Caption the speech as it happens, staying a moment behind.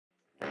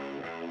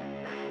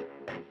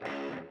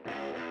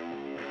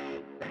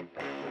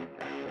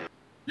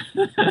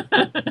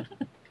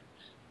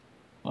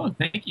Oh,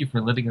 thank you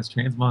for letting us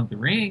transmog the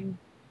ring.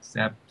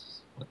 Except,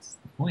 what's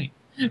the point?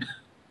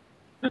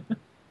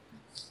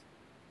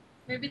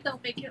 Maybe they'll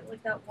make it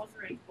like that one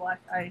ring,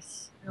 black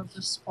ice. It'll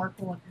just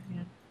sparkle on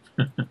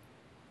your hand.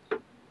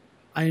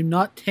 I am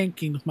not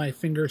tanking with my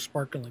fingers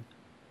sparkling.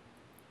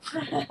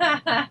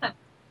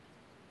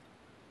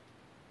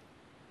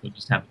 You'll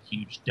just have a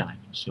huge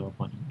diamond show up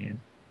on your hand.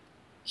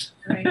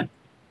 Right.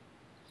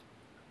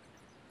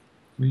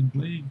 Bling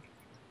bling.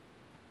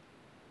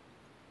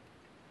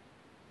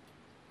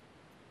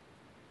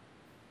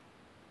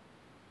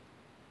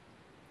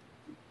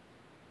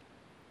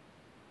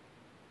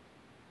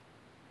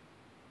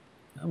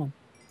 Come on.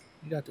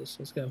 You got this.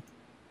 Let's go.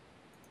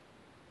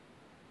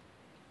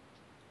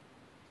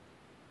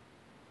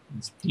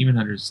 These demon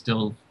hunters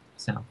still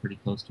sound pretty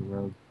close to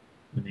Rogue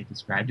when they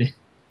described it.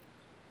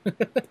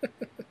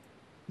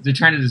 They're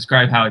trying to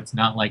describe how it's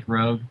not like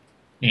Rogue,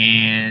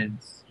 and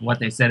what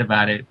they said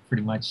about it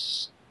pretty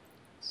much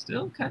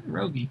still kind of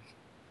roguey.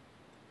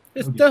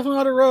 It's definitely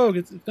not a rogue.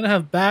 It's going to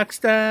have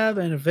backstab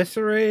and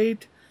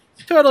eviscerate.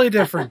 Totally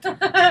different.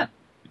 It's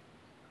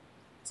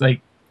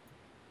like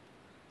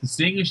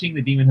distinguishing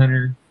the demon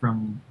hunter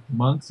from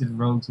monks and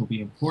rogues will be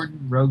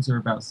important. Rogues are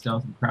about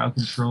stealth and crowd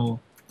control,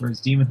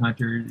 whereas demon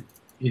hunter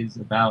is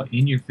about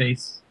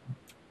in-your-face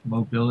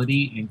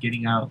mobility and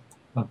getting out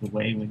of the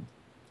way when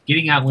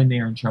they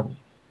are in trouble.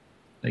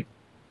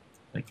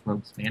 Like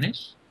rogue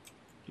Spanish,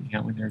 getting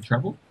out when they're in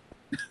trouble.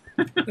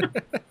 It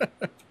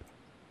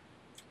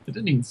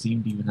doesn't even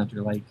seem demon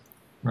hunter like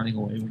running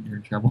away when you're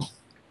in trouble.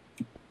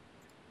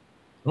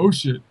 Oh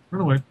shit!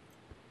 Run away.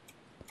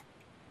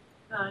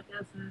 No, it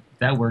doesn't. If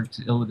that worked,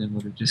 Illidan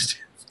would have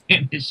just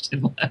vanished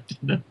and left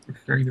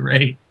during the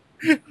raid.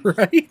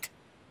 Right?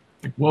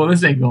 Like, well,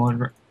 this ain't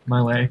going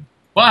my way.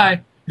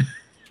 Bye.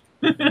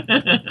 Look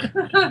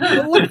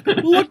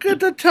at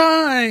the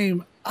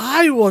time.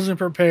 I wasn't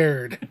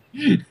prepared.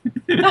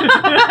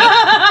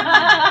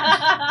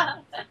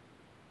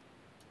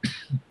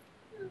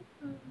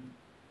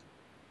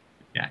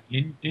 Yeah,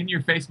 in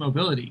your face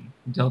mobility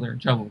until they're in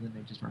trouble, then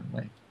they just run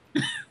away.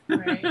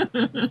 Right.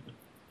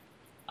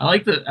 I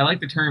like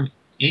the term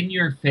in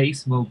your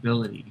face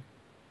mobility.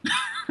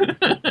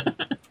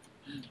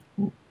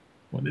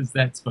 What is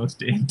that supposed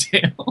to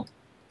entail?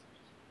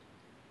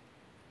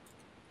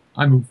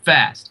 I move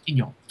fast in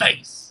your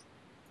face.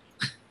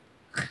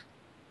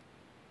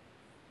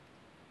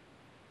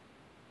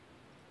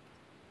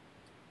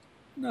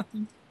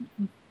 Nothing.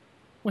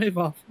 Wave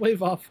off.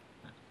 Wave off.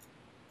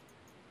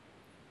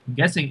 I'm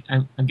guessing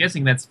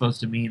that's supposed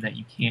to mean that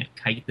you can't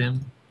kite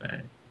them, but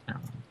I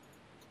don't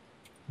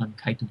know.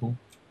 Unkiteable.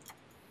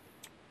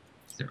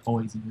 They're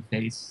always in your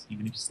face,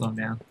 even if you slow them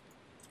down.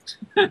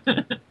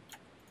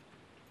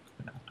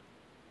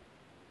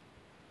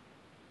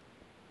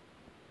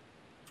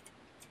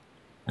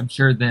 I'm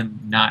sure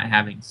them not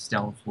having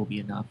stealth will be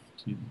enough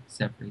to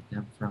separate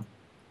them from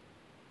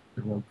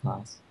the rogue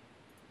class.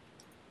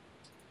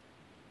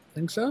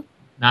 Think so?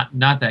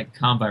 Not that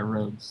combat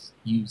rogues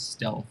use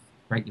stealth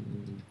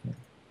regularly.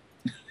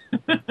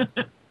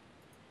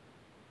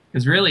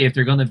 Because really, if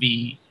they're going to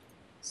be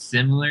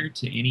similar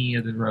to any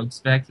of the rogue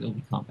specs, it'll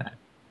be combat.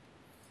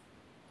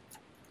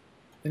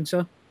 Think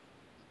so?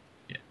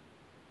 Yeah.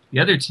 The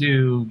other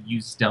two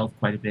use stealth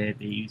quite a bit.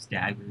 They use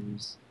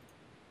daggers.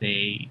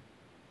 They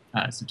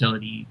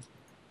subtlety.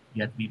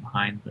 You have to be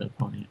behind the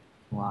opponent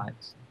a lot.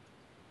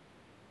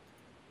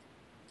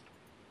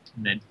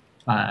 And then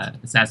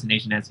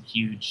assassination has a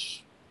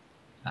huge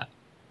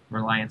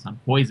reliance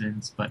on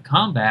poisons, but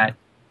combat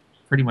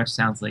pretty much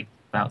sounds like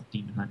about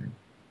Demon Hunter.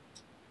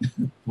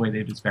 The way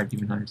they've described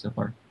Demon Hunter so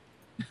far.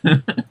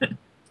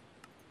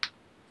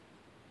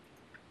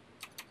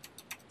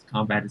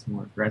 Combat is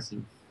more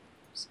aggressive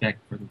spec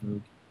for the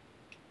rogue.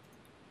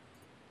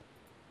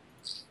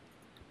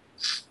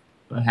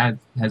 But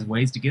has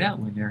ways to get out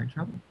when they're in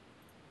trouble.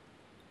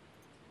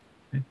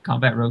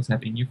 Combat rogues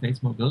have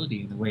in-your-face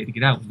mobility and a way to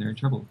get out when they're in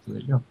trouble. So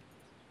there you go.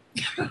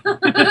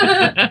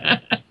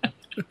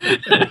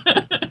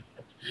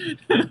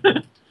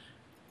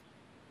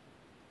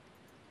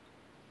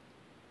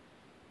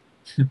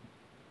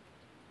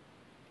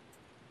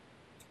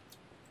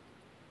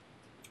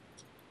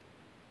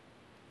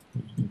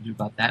 What are you gonna do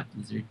about that,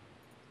 Blizzard?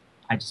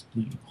 I just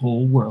blew the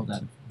whole world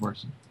out of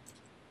proportion.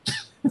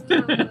 We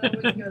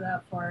wouldn't go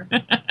that far. I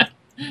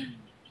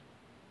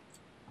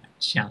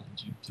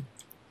challenge you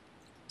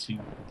to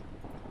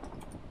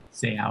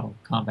say how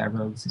combat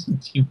rogues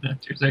and demon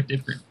hunters are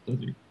different,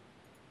 Blizzard.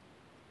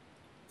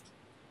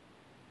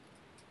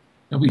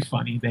 That'll be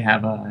funny. They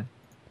have a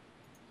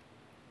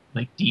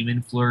like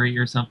Demon Flurry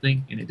or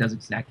something, and it does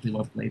exactly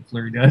what Blade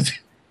Flurry does.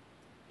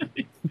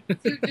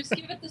 Dude, just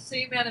give it the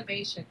same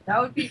animation.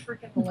 That would be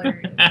freaking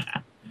hilarious.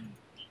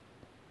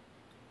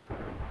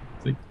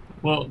 It's like,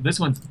 well, this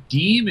one's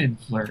Demon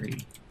Flurry.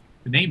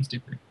 The name's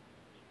different,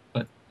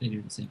 but they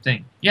do the same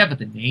thing. Yeah, but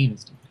the name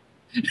is different.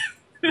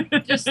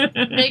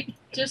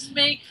 just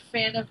make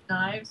fan of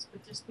knives,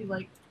 but just be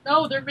like,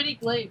 no, they're mini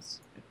glaives.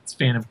 It's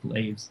fan of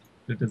glaives.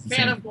 It does the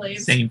Phantom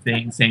Glaives. same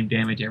thing, same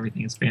damage,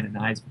 everything is Phantom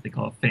Knives, but they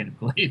call it Phantom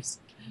Glaives.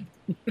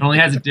 It only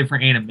has a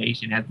different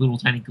animation. It has little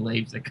tiny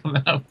glaives that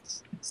come out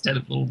instead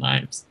of little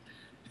knives.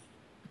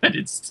 But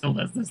it still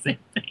does the same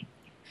thing.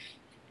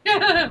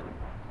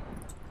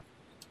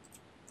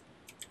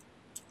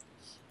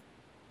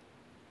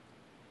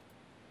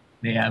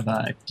 They have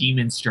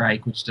Demon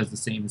Strike, which does the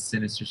same as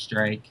Sinister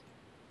Strike.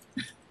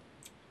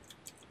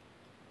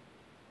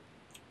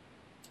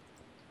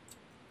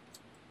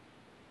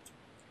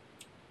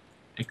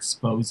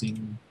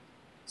 Exposing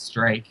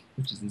Strike,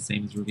 which is the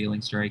same as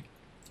Revealing Strike.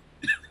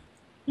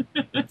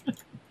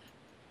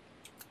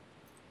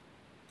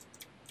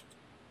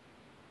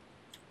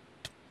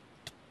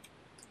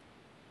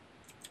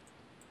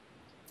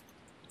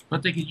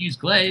 But they could use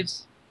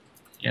glaives.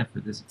 Yeah, for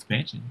this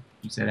expansion.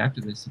 You said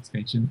after this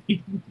expansion,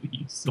 we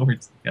use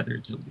swords like other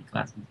agility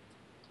classes.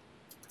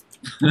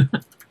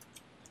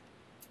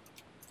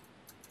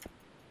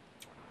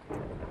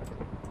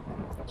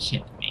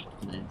 Checkmate,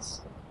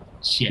 Liz.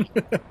 Shit.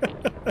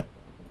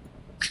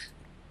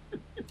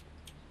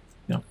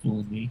 Not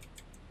fooling me.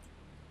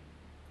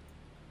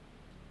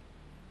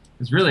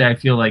 Because really, I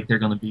feel like they're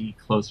going to be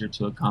closer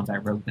to a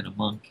combat rogue than a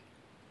monk,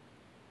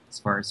 as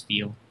far as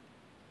feel.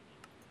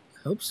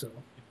 I hope so.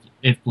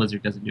 If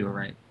Blizzard doesn't do it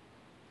right.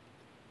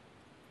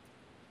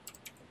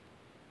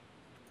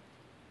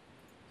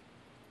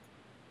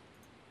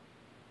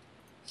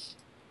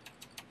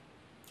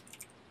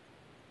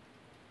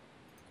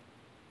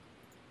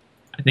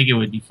 I think it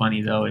would be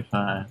funny though if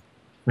for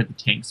the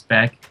tank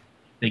spec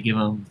they give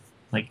them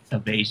like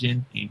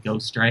evasion and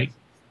ghost strike,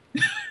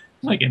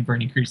 like in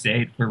Burning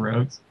Crusade for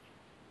rogues,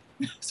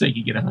 so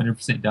you get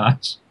 100%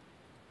 dodge.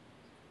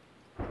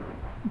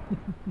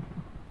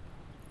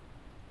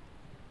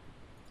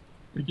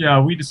 Like, yeah,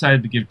 we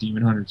decided to give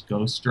Demon Hunters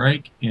Ghost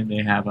Strike, and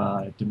they have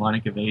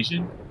demonic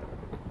evasion.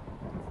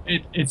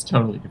 It's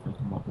totally different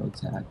from what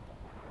rogues had.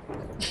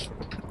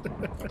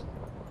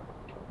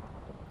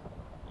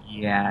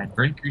 Yeah, in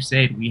Burning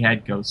Crusade, we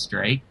had Ghost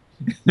Strike.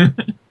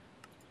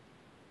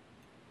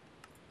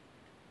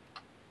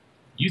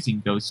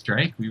 Using Ghost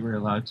Strike, we were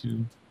allowed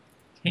to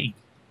tank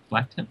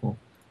Black Temple.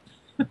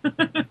 I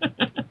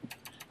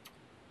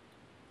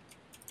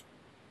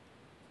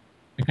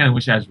kind of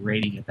wish I was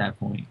raiding at that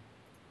point.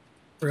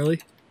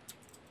 Really?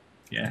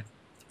 Yeah.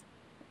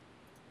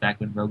 Back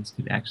when rogues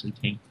could actually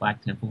tank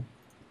Black Temple.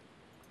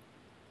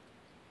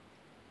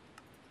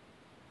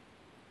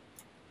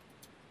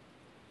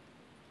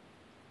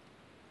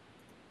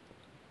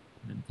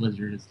 And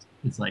Blizzard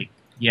is like,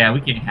 yeah, we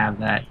can't have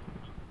that.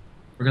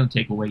 We're going to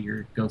take away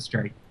your Ghost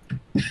Strike.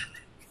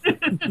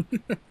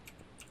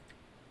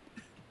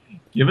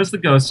 Give us the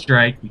Ghost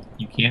Strike.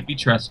 You can't be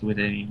trusted with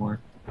it anymore.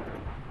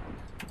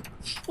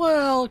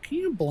 Well, can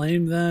you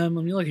blame them?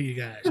 I mean, look at you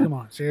guys. Come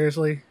on,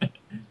 seriously.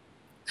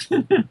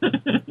 It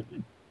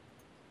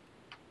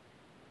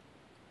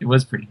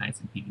was pretty nice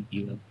in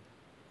PvP, though.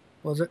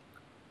 Was it?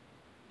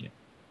 Yeah.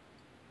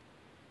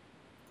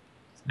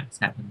 It's nice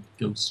having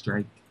Ghost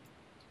Strike.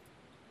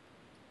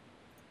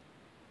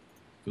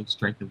 Ghost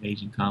Strike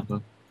evasion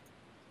combo.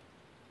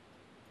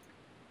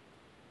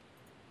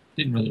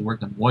 Didn't really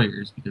work on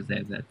warriors because they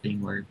have that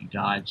thing where if you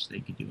dodge, they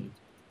could do a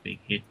big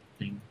hit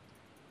thing.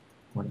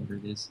 Whatever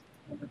it is.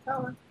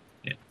 Overpower.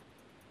 Yeah.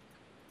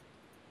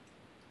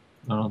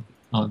 On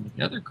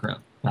the other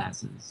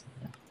classes,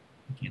 yeah,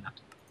 you cannot.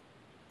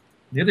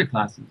 The other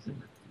classes, they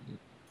work pretty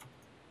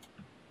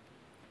good.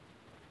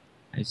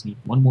 I just need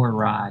one more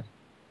rod.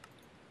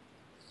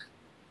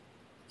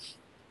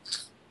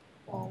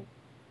 Oh.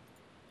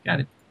 Got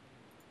it.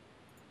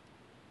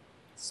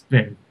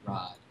 Spare the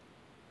rod.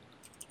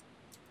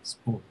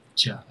 Spoil the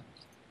child.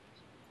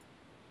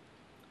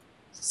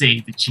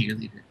 Save the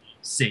cheerleader.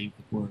 Save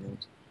the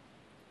world.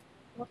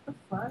 What the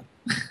fuck?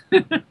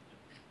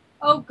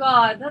 Oh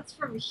god, that's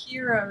from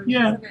Heroes,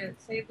 Yeah. isn't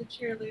it? Save the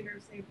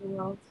cheerleader, save the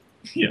world.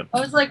 Yep. I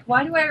was like,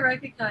 why do I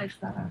recognize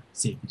that?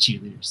 Save the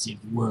cheerleader.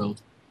 Save the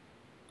world.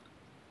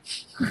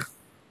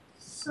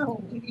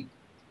 So weak.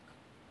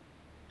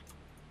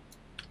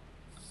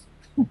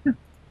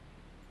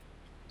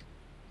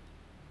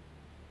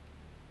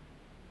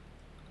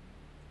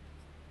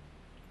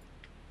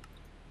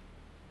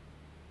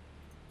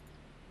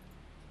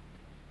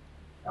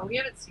 Oh, we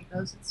haven't seen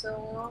those in so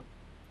long.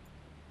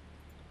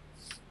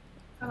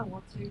 I don't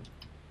want to.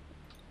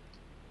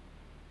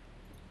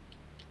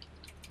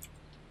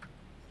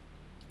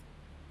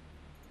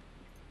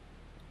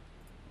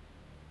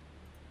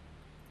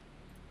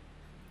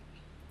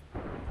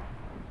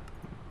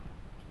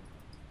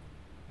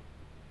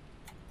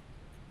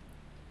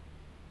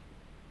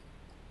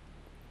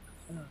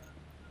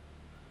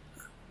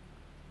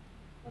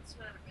 What's the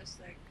matter,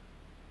 Mystic?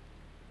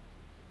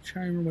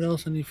 Trying to remember what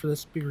else I need for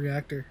this big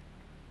reactor.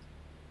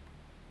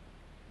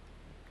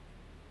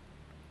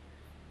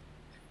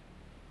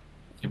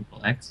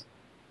 Chemical X.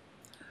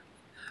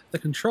 The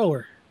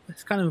controller.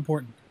 It's kind of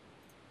important.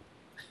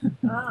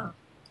 Ah.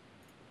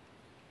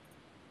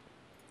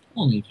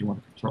 Only if you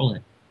want to control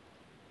it.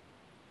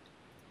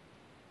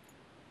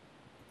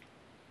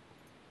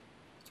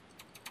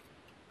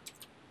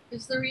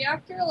 Is the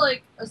reactor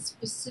like a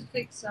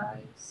specific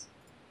size?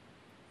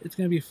 It's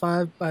going to be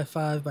 5 by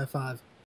 5 by 5.